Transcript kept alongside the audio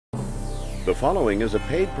The following is a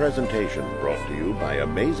paid presentation brought to you by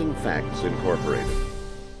Amazing Facts Incorporated.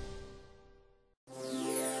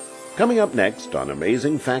 Coming up next on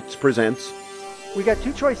Amazing Facts Presents... We got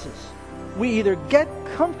two choices. We either get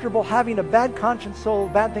comfortable having a bad conscience so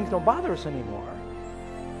bad things don't bother us anymore,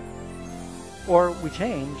 or we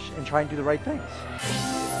change and try and do the right things.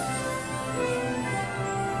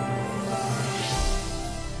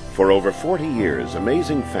 For over 40 years,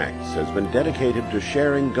 Amazing Facts has been dedicated to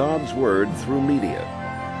sharing God's Word through media.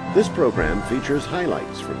 This program features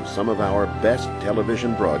highlights from some of our best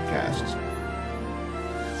television broadcasts.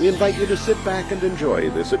 We invite you to sit back and enjoy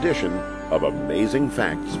this edition of Amazing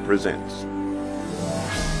Facts Presents.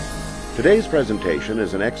 Today's presentation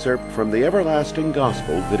is an excerpt from the Everlasting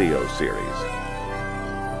Gospel video series.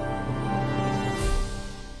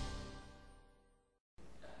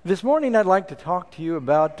 This morning I'd like to talk to you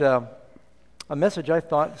about a message I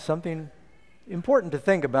thought something important to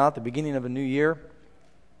think about at the beginning of a new year.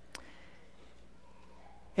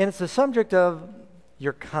 And it's the subject of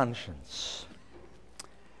your conscience.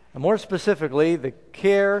 And more specifically, the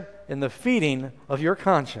care and the feeding of your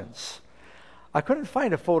conscience. I couldn't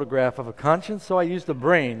find a photograph of a conscience, so I used the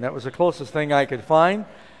brain. That was the closest thing I could find.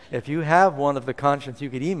 If you have one of the conscience, you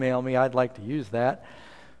could email me. I'd like to use that.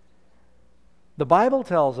 The Bible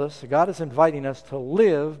tells us that God is inviting us to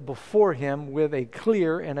live before Him with a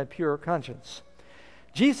clear and a pure conscience.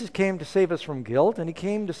 Jesus came to save us from guilt, and He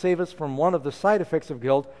came to save us from one of the side effects of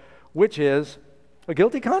guilt, which is a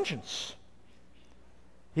guilty conscience.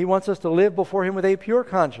 He wants us to live before Him with a pure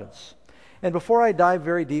conscience. And before I dive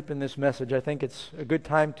very deep in this message, I think it's a good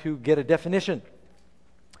time to get a definition.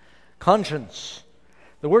 Conscience.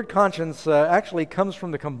 The word conscience actually comes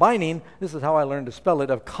from the combining, this is how I learned to spell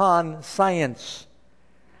it, of con-science.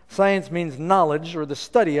 Science means knowledge or the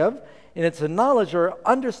study of, and it's a knowledge or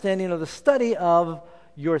understanding of the study of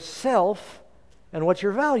yourself and what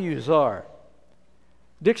your values are.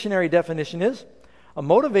 Dictionary definition is a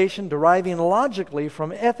motivation deriving logically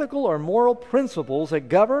from ethical or moral principles that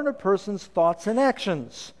govern a person's thoughts and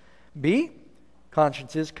actions. B,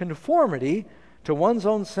 conscience is conformity to one's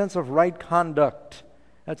own sense of right conduct.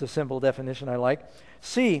 That's a simple definition I like.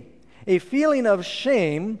 C, a feeling of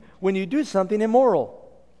shame when you do something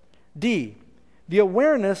immoral. D, the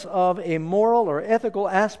awareness of a moral or ethical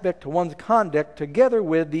aspect to one's conduct together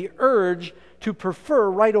with the urge to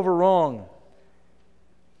prefer right over wrong.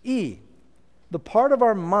 E, the part of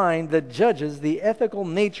our mind that judges the ethical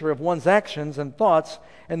nature of one's actions and thoughts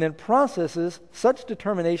and then processes such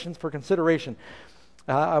determinations for consideration.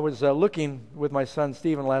 I was looking with my son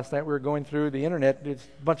Stephen last night. We were going through the internet. It's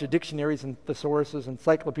a bunch of dictionaries and thesauruses,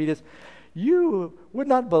 encyclopedias. You would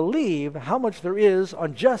not believe how much there is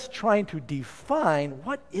on just trying to define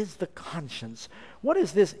what is the conscience. What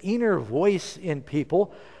is this inner voice in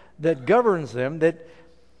people that governs them that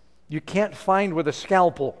you can't find with a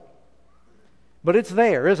scalpel? But it's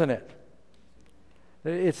there, isn't it?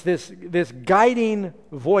 It's this guiding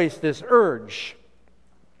voice, this urge.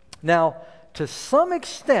 Now, to some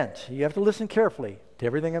extent, you have to listen carefully to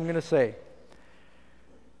everything I'm going to say.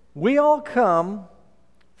 We all come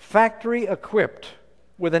factory equipped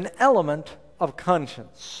with an element of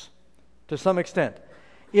conscience to some extent.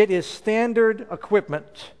 It is standard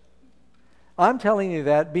equipment. I'm telling you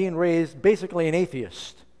that being raised basically an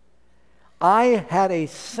atheist. I had a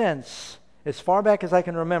sense, as far back as I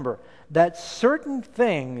can remember, that certain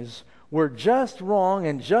things were just wrong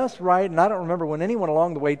and just right, and I don't remember when anyone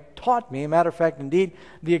along the way taught me. Matter of fact, indeed,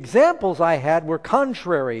 the examples I had were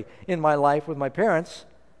contrary in my life with my parents,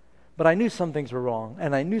 but I knew some things were wrong,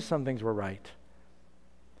 and I knew some things were right.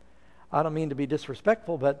 I don't mean to be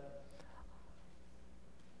disrespectful, but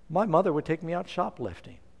my mother would take me out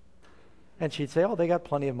shoplifting, and she'd say, oh, they got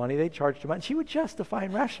plenty of money, they charge too much, and she would justify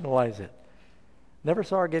and rationalize it. Never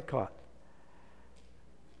saw her get caught.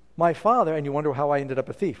 My father, and you wonder how I ended up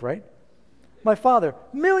a thief, right? My father,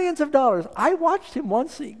 millions of dollars. I watched him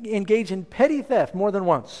once engage in petty theft more than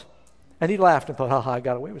once. And he laughed and thought, ha, I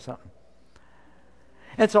got away with something.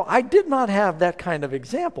 And so I did not have that kind of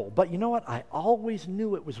example. But you know what? I always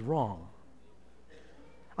knew it was wrong.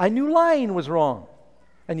 I knew lying was wrong.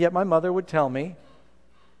 And yet my mother would tell me,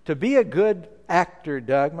 to be a good actor,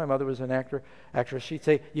 Doug, my mother was an actress, she'd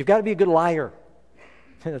say, you've got to be a good liar.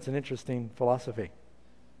 That's an interesting philosophy,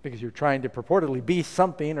 because you're trying to purportedly be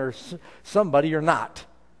something or somebody you're not.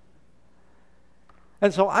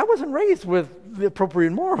 And so I wasn't raised with the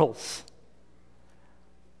appropriate morals.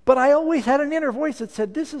 But I always had an inner voice that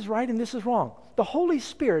said, this is right and this is wrong. The Holy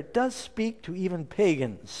Spirit does speak to even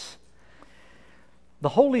pagans. The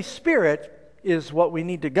Holy Spirit is what we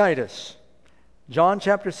need to guide us. John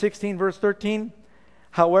chapter 16, verse 13,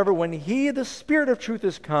 However, when He, the Spirit of truth,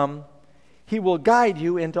 is come, He will guide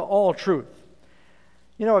you into all truth.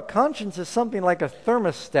 You know, a conscience is something like a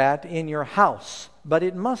thermostat in your house, but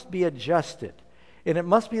it must be adjusted. And it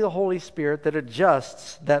must be the Holy Spirit that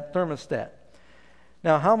adjusts that thermostat.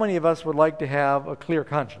 Now, how many of us would like to have a clear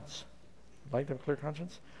conscience? Like to have a clear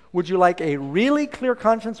conscience? Would you like a really clear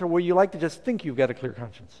conscience, or would you like to just think you've got a clear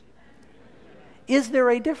conscience? Is there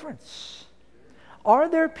a difference? Are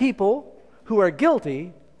there people who are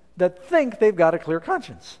guilty that think they've got a clear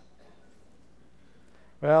conscience?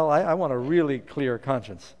 Well, I want a really clear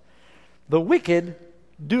conscience. The wicked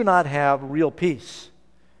do not have real peace.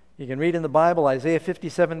 You can read in the Bible, Isaiah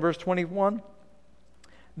 57, verse 21.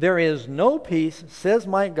 There is no peace, says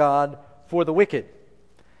my God, for the wicked.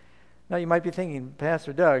 Now you might be thinking,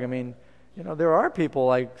 Pastor Doug, I mean, you know, there are people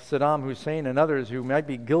like Saddam Hussein and others who might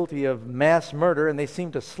be guilty of mass murder, and they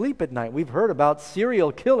seem to sleep at night. We've heard about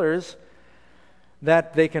serial killers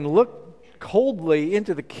that they can look coldly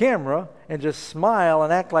into the camera and just smile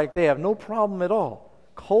and act like they have no problem at all.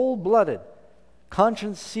 Cold-blooded,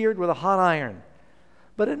 conscience seared with a hot iron.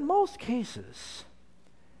 But in most cases,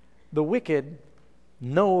 the wicked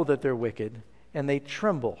know that they're wicked, and they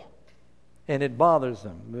tremble, and it bothers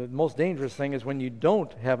them. The most dangerous thing is when you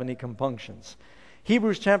don't have any compunctions.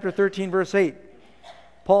 Hebrews chapter 13, verse 8,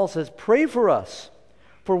 Paul says, "Pray for us,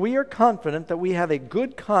 for we are confident that we have a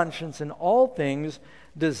good conscience in all things,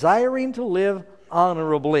 desiring to live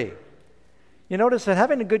honorably." You notice that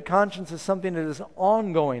having a good conscience is something that is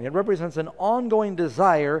ongoing. It represents an ongoing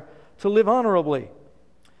desire to live honorably.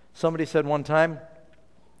 Somebody said one time,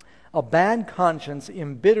 a bad conscience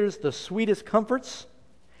embitters the sweetest comforts.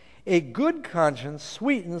 A good conscience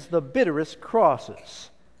sweetens the bitterest crosses.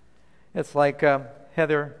 It's like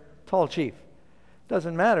Heather Tallchief.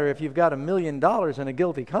 Doesn't matter if you've got $1 million and a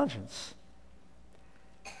guilty conscience.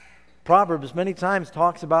 Proverbs many times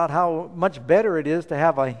talks about how much better it is to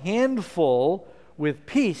have a handful with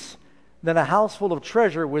peace than a house full of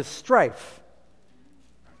treasure with strife.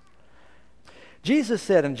 Jesus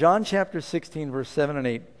said in John chapter 16, verse 7 and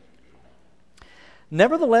 8,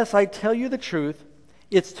 "Nevertheless, I tell you the truth,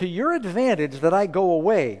 it's to your advantage that I go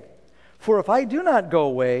away. For if I do not go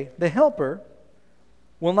away, the Helper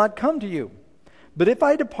will not come to you. But if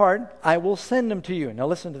I depart, I will send him to you." Now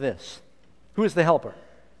listen to this. Who is the Helper?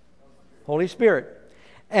 Holy Spirit.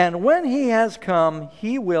 "And when he has come,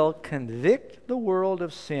 he will convict the world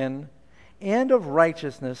of sin and of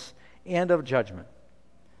righteousness and of judgment."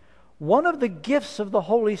 One of the gifts of the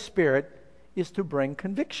Holy Spirit is to bring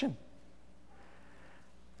conviction.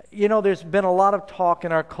 You know, there's been a lot of talk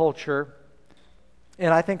in our culture,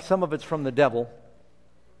 and I think some of it's from the devil,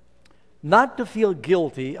 not to feel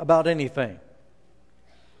guilty about anything.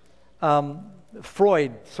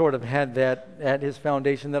 Freud sort of had that at his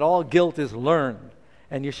foundation, that all guilt is learned,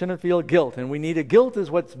 and you shouldn't feel guilt, and we need a guilt is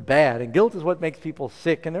what's bad, and guilt is what makes people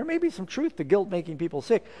sick, and there may be some truth to guilt making people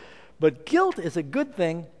sick, but guilt is a good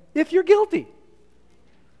thing if you're guilty.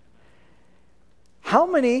 How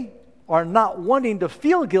many are not wanting to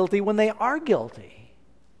feel guilty when they are guilty?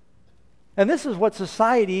 And this is what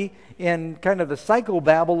society and kind of the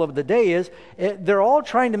psychobabble of the day is. They're all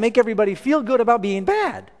trying to make everybody feel good about being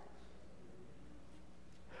bad.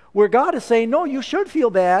 Where God is saying, no, you should feel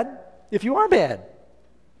bad if you are bad.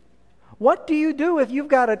 What do you do if you've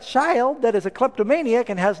got a child that is a kleptomaniac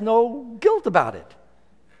and has no guilt about it?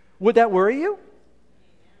 Would that worry you?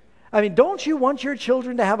 I mean, don't you want your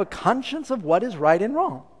children to have a conscience of what is right and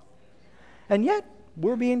wrong? And yet,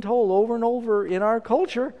 we're being told over and over in our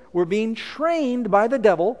culture, we're being trained by the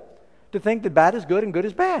devil to think that bad is good and good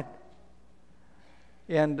is bad.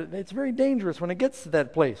 And it's very dangerous when it gets to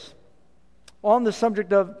that place. On the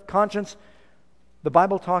subject of conscience, the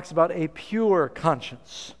Bible talks about a pure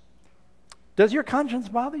conscience. Does your conscience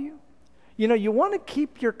bother you? You know, you want to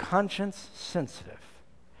keep your conscience sensitive.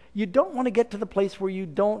 You don't want to get to the place where you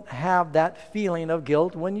don't have that feeling of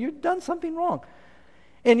guilt when you've done something wrong.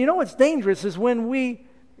 And you know what's dangerous is when we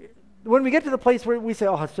get to the place where we say,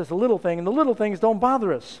 oh, it's just a little thing, and the little things don't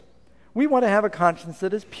bother us. We want to have a conscience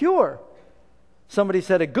that is pure. Somebody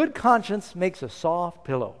said, a good conscience makes a soft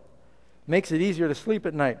pillow. Makes it easier to sleep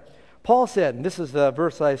at night. Paul said, and this is the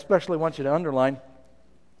verse I especially want you to underline,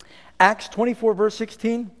 Acts 24, verse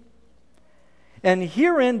 16, "And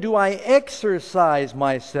herein do I exercise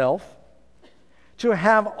myself to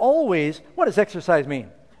have always," what does exercise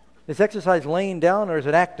mean? Is exercise laying down or is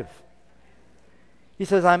it active? He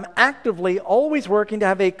says, "I'm actively always working to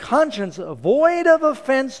have a conscience void of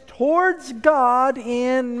offense towards God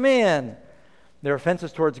and men." Their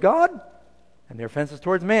offenses towards God and their offenses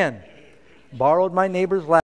towards men. Borrowed my neighbor's